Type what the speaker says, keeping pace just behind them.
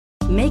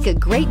Make a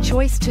great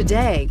choice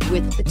today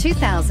with the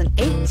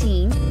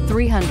 2018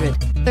 300.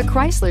 The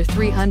Chrysler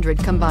 300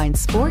 combines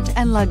sport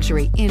and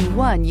luxury in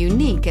one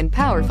unique and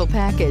powerful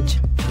package.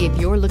 If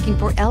you're looking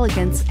for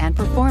elegance and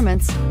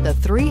performance, the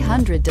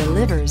 300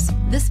 delivers.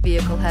 This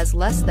vehicle has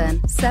less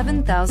than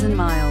 7,000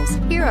 miles.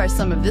 Here are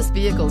some of this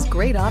vehicle's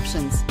great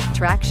options: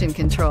 traction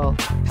control,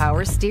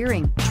 power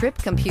steering, trip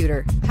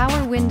computer,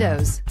 power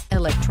windows,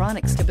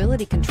 electronic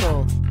stability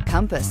control,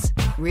 compass,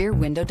 rear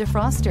window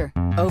defroster,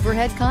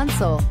 overhead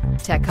console,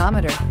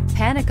 tachometer,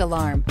 panic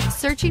alarm.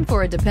 Searching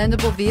for a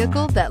dependable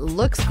vehicle that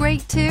looks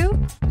great too?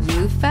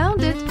 You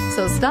found it,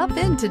 so stop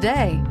in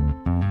today.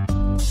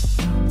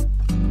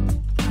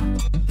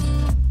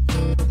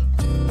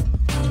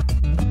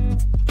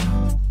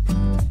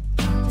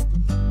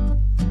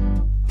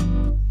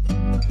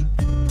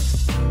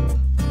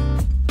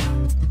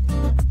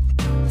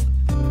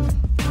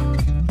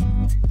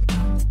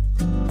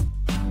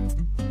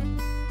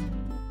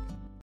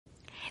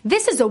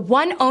 This is a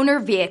one-owner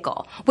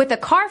vehicle with a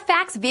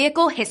CARFAX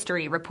Vehicle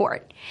History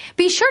Report.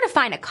 Be sure to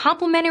find a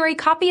complimentary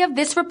copy of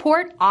this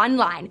report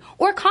online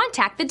or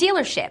contact the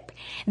dealership.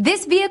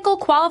 This vehicle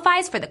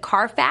qualifies for the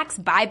CARFAX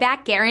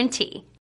Buyback Guarantee.